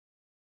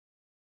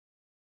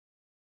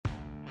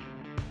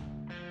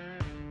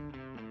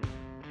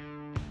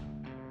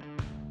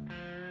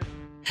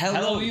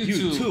Hello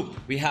YouTube!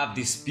 We have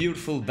this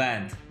beautiful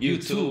band,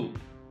 YouTube,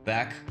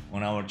 back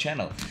on our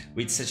channel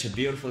with such a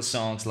beautiful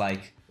songs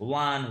like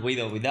One, With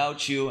or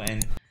Without You,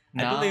 and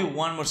I believe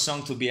one more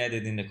song to be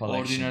added in the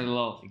collection. Ordinary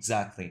Love.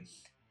 Exactly.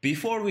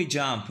 Before we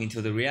jump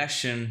into the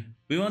reaction,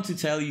 we want to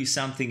tell you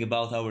something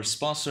about our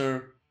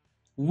sponsor,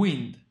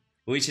 Wind,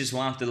 which is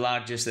one of the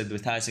largest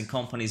advertising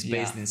companies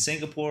based in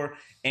Singapore.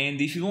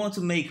 And if you want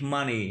to make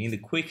money in the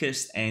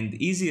quickest and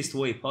easiest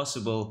way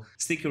possible,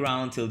 stick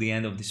around till the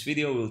end of this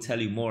video. We'll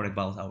tell you more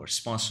about our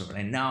sponsor.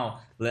 And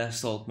now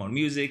let's talk more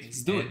music.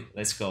 Let's do it.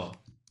 Let's go.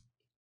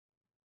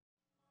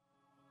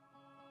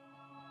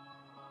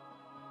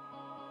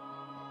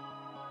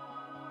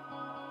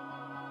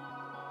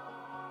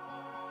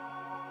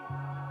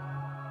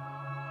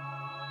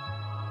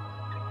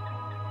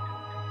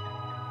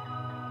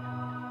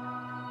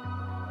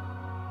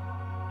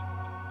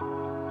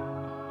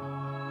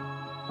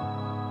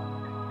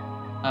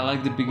 I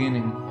like the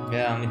beginning.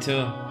 Yeah, me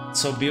too.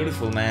 It's so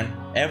beautiful, man.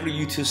 Every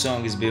U2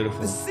 song is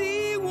beautiful. The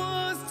sea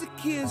wants to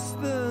kiss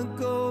the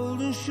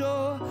golden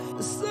shore.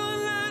 The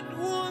sunlight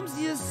warms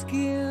your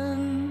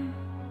skin.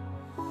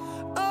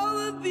 All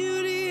the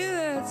beauty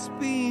that's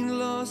been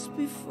lost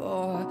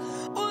before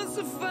wants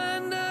to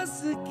find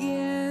us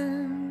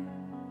again.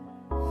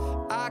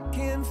 I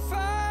can't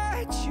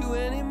fight you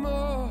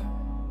anymore.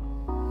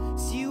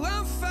 It's you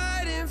I'm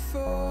fighting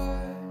for.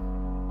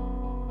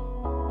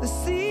 The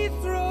sea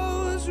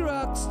throws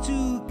rocks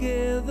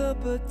together,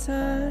 but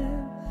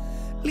time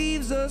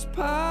leaves us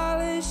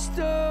polished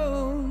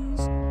stones.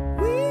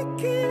 We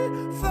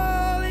can't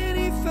fall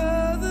any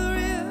further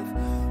if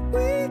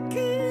we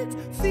can't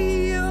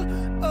feel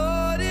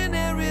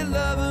ordinary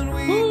love, and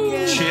we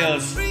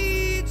can't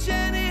reach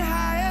any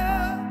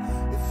higher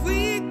if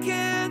we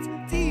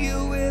can't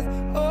deal with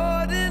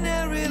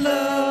ordinary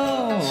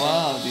love. Oh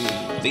wow,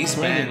 dude.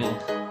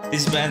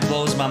 This band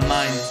blows my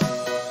mind.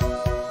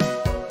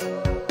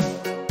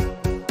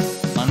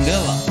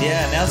 Mandela.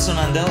 Yeah, Nelson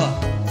Mandela.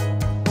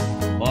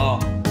 Wow.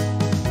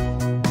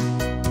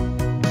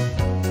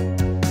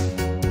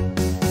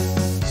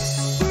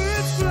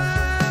 Birds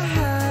fly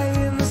high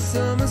in the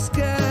summer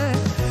sky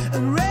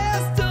and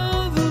rest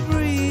on the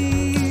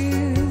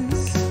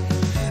breeze.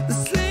 The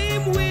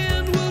same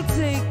wind will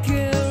take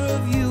care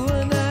of you,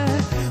 and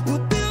I will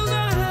build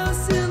a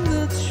house in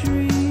the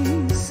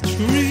trees.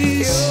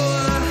 Your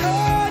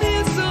heart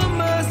is on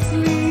my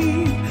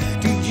sleeve.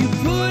 Did you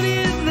put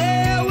it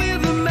there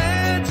with a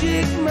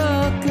magic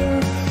marker?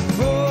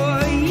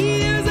 For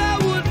years I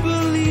would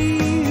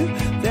believe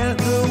that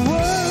the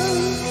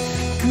world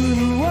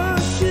couldn't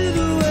wash it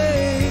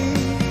away.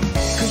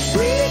 'Cause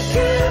we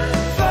can't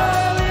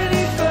fall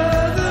any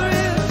further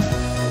if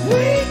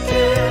we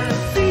can't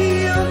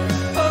feel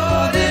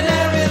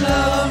ordinary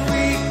love.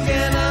 We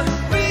cannot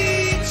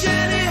reach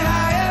any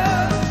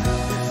higher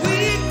if we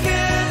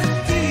can't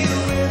deal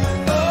with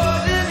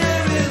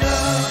ordinary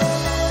love.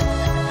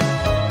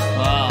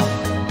 Wow.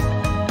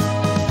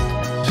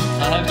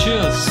 I have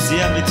chills.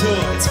 Yeah, me too.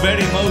 It's a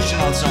very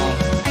emotional song.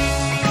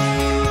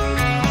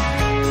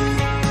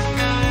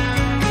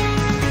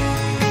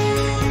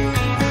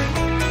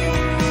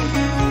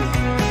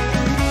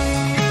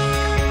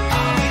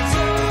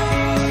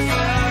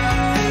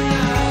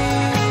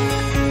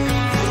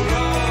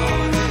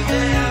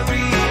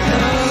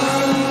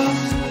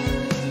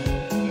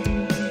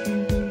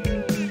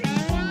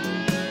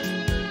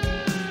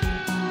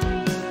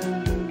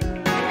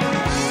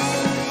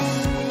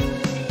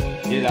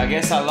 Dude, I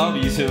guess I love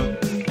you too.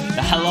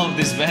 I love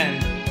this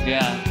band.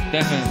 Yeah,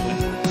 definitely.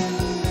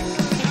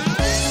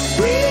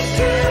 We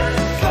can't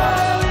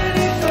fall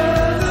any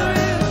further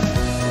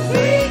if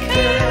we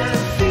can't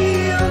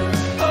feel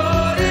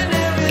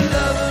ordinary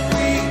love, and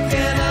we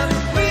cannot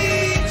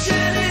reach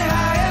any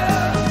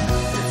higher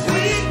if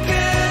we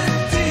can't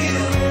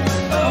deal with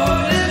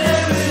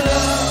ordinary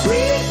love.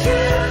 We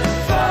can't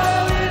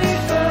fall any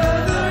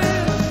further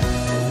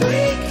if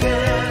we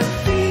can't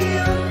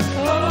feel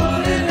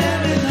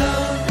ordinary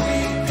love. We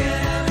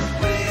can't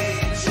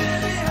reach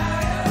any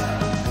higher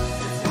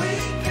if we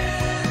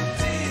can't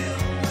deal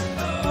with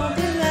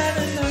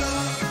ordinary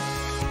love.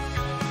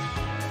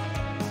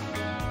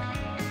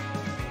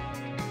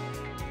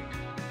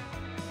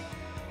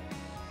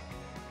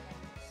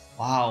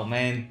 Wow,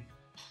 man.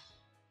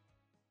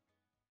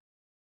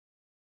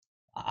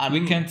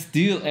 We can't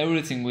deal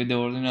everything with the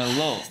ordinary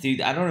love.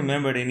 Dude, I don't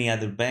remember any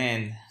other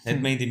band that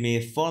made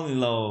me fall in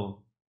love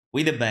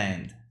with a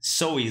band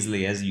so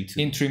easily as U2.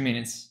 In 3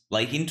 minutes.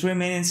 Like in 3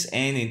 minutes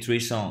and in 3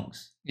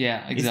 songs.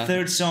 Yeah, It's exactly.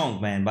 third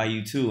song, man, by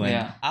U2, and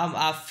Yeah.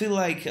 I feel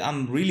like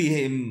I'm really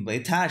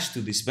attached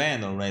to this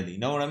band already. You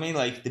know what I mean?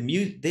 Like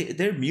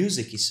their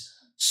music is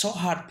so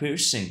heart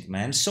piercing,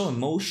 man, so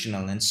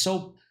emotional and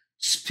so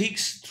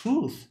speaks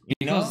truth, you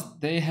because know?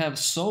 they have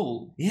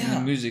soul in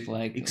the music,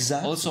 like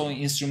exactly. Also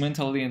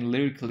instrumentally and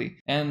lyrically.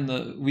 And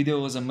the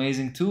video was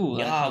amazing too.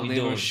 Like how they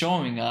were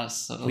showing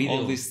us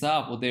all this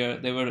stuff, what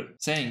they were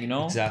saying, you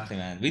know? Exactly,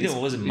 man. Video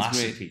was a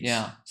masterpiece. Great.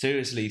 Yeah,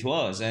 seriously, it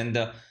was. And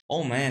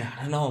oh man,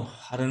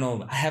 I don't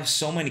know. I have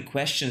so many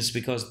questions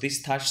because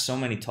this touched so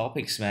many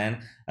topics,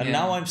 man. And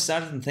now I'm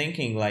starting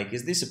thinking, like,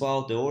 is this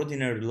about the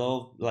ordinary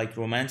love, like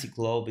romantic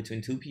love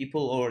between two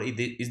people, or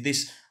is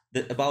this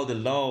about the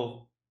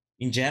love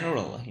in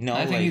general, you know?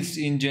 I think like it's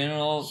in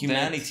general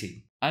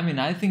humanity.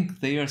 I think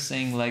they are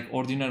saying like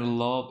ordinary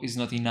love is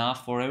not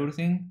enough for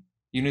everything.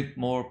 You need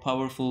more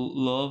powerful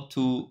love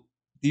to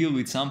deal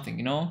with something,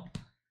 you know?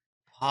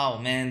 Wow,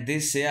 man,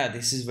 this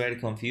is very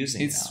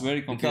confusing. It's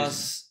very confusing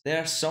because there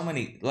are so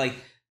many. Like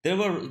there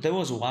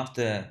was one of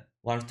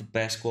the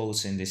best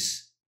quotes in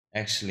this,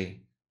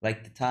 actually.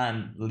 Like, the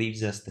time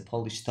leaves us the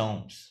polished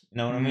stones. You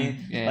know what I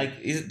mean? Yeah.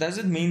 Like, does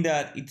it mean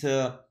that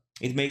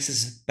it makes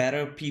us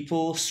better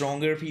people,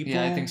 stronger people?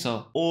 Yeah, I think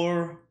so.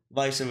 Or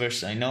vice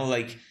versa. You know,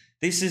 like,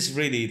 this is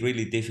really,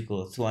 really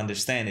difficult to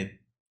understand it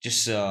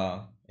just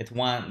at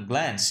one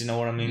glance. You know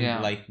what I mean?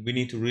 Yeah. Like, we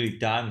need to really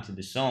dive into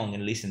the song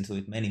and listen to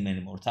it many, many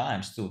more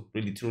times to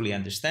really, truly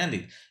understand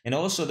it. And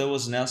also, there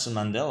was Nelson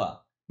Mandela,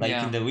 like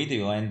in the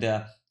video, and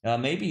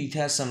maybe it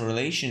has some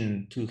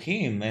relation to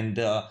him, and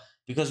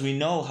because we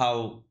know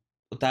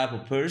what type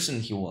of person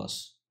he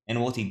was and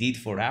what he did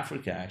for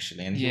Africa,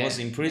 actually. And he was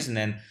in prison,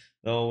 and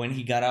when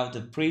he got out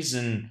of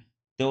prison,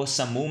 there was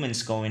some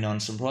movements going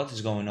on, some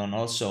protests going on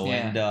also.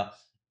 And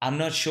I'm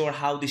not sure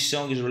how this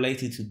song is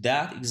related to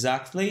that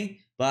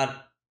exactly, but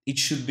it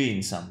should be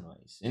in some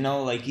ways. You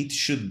know, like, it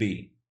should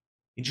be.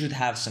 It should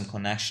have some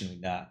connection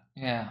with that.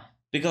 Yeah.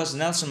 Because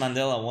Nelson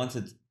Mandela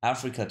wanted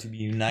Africa to be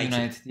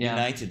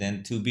united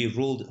and to be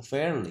ruled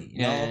fairly,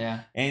 you know? Yeah.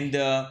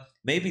 And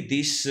maybe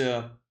this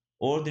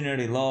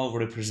ordinary love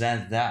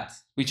represents that.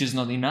 Which is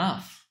not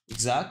enough.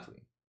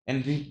 Exactly.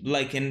 And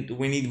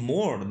we need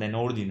more than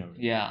ordinary.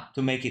 Yeah.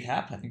 To make it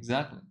happen.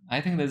 Exactly. I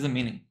think that's the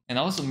meaning. And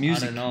also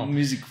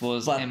music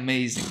was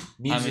amazing.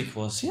 Music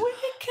was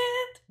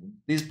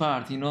this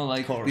part, you know,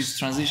 like this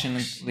transition,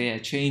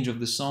 change of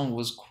the song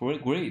was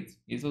great.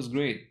 It was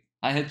great.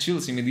 I had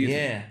chills immediately.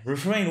 Yeah,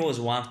 refrain was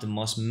one of the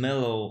most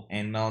mellow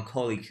and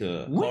melancholic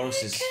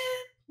choruses.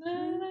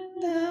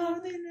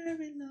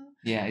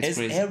 Yeah, it's as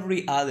crazy.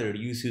 Every other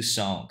U2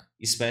 song,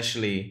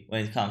 especially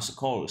when it comes to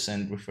chorus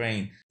and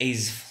refrain,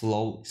 is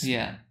flawless.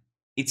 Yeah,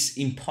 it's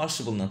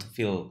impossible not to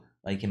feel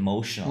like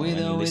emotional.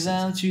 With or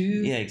without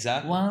you. Yeah,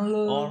 exactly. One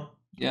love.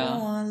 Or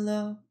one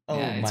love. Oh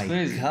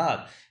my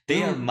god,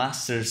 they are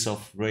masters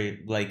of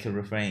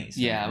refrains.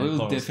 Yeah, we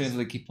will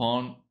definitely keep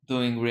on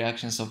doing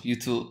reactions of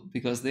U2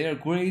 because they are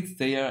great.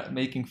 They are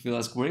making feel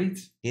us great.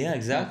 Yeah,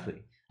 exactly.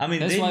 Yeah. I mean,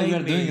 that's why we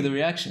are doing the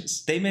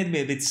reactions. They made me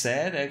a bit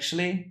sad,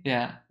 actually.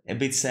 Yeah, a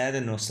bit sad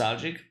and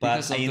nostalgic, but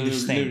because I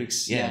understand.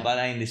 Lyrics, but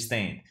I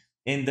understand.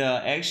 And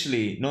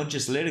actually, not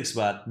just lyrics,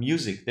 but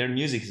music. Their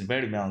music is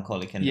very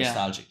melancholic and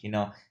nostalgic. You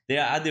know,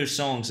 there are other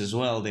songs as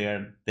well. They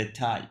are the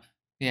type.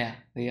 Yeah,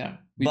 they are.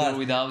 But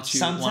without you,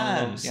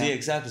 sometimes,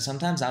 exactly.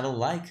 Sometimes I don't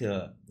like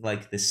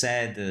the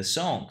sad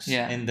songs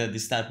and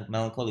this type of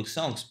melancholic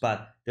songs.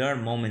 But there are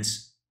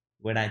moments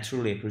when I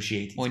truly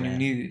appreciate it. When you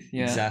need it,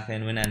 exactly,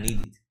 and when I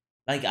need it.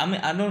 Like, I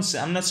mean, I'm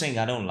not saying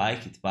I don't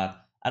like it,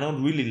 but I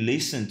don't really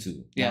listen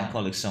to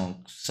melancholic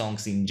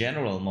songs in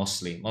general,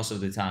 most of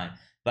the time.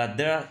 But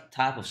there are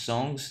type of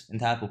songs and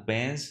type of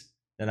bands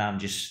that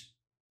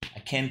I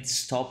can't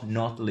stop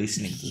not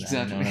listening to them.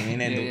 Exactly. You know what I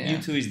mean?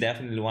 And U2 is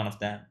definitely one of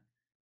them.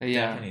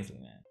 Yeah. Definitely,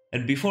 man.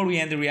 And before we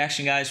end the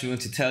reaction, guys, we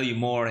want to tell you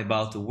more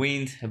about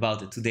Wind,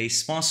 about today's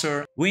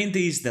sponsor. Wind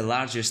is the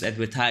largest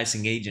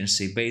advertising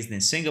agency based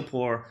in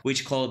Singapore,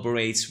 which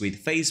collaborates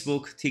with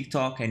Facebook,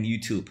 TikTok, and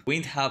YouTube.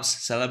 Wind helps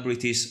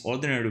celebrities,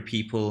 ordinary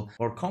people,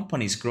 or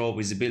companies grow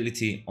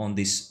visibility on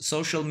these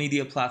social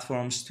media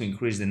platforms to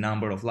increase the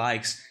number of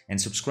likes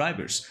and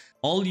subscribers.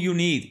 All you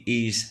need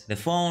is the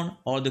phone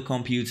or the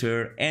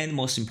computer, and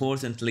most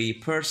importantly,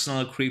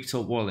 personal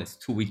crypto wallet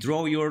to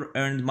withdraw your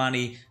earned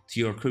money to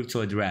your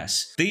crypto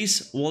address.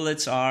 These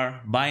wallets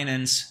are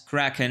Binance,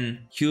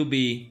 Kraken,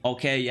 QB,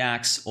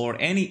 OKX, or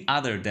any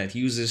other that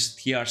uses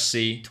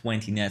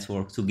TRC20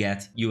 network to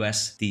get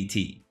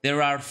USDT.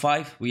 There are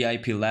 5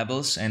 VIP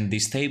levels, and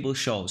this table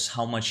shows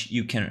how much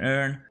you can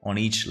earn on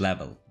each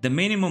level. The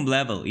minimum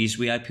level is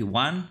VIP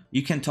 1.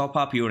 You can top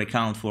up your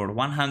account for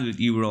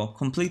 €100,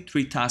 complete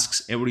 3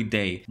 tasks every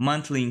day.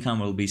 Monthly income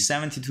will be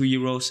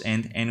 €72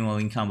 and annual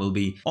income will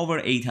be over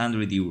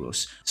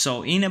 €800.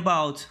 So in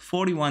about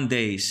 41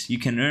 days, you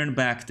can earn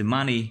back the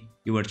money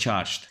you were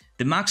charged.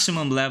 The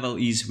maximum level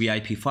is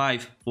VIP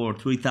 5 for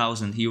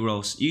 3,000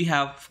 euros. You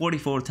have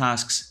 44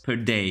 tasks per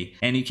day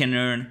and you can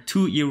earn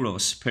 2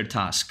 euros per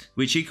task,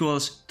 which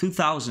equals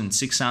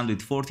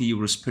 2,640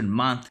 euros per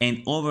month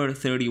and over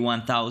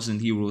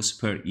 31,000 euros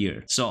per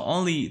year. So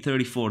only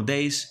 34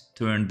 days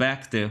to earn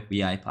back the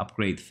VIP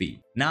upgrade fee.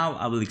 Now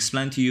I will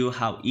explain to you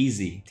how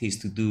easy it is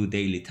to do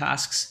daily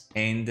tasks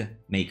and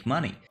make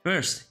money.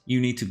 First, you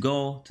need to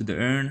go to the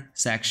Earn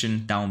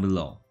section down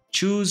below.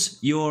 Choose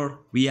your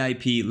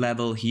VIP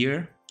level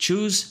here.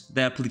 Choose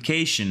the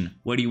application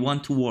where you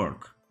want to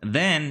work.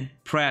 Then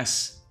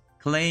press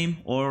Claim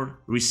or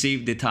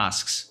Receive the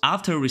tasks.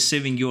 After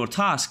receiving your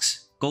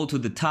tasks, go to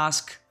the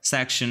Task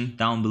section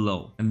down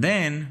below. And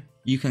then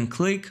you can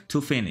click to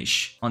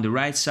finish on the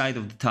right side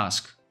of the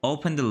task.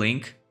 Open the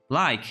link,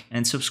 like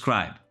and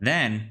subscribe.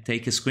 Then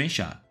take a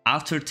screenshot.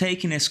 After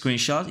taking a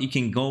screenshot, you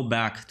can go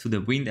back to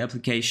the Wind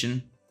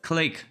application,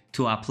 click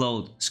to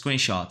upload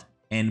screenshot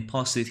and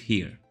post it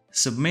here.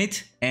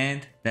 Submit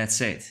and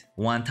that's it.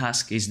 One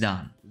task is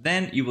done.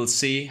 Then you will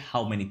see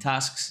how many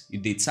tasks you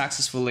did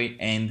successfully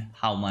and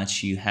how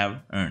much you have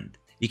earned.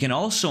 You can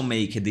also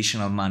make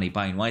additional money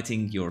by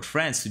inviting your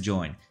friends to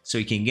join, so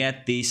you can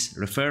get these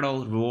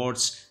referral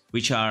rewards,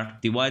 which are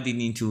divided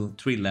into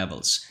 3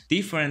 levels.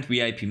 Different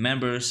VIP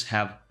members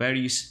have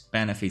various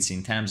benefits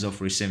in terms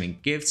of receiving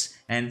gifts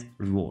and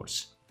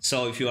rewards.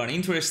 So if you are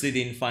interested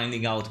in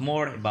finding out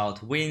more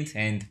about Wind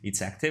and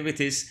its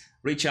activities,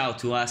 reach out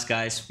to us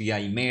guys via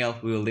email.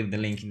 We will leave the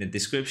link in the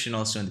description,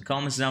 also in the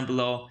comments down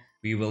below.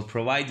 We will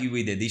provide you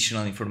with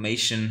additional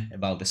information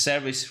about the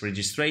service,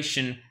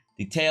 registration,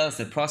 details,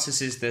 the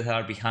processes that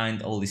are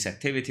behind all these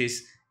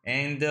activities,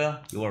 and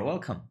you are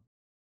welcome.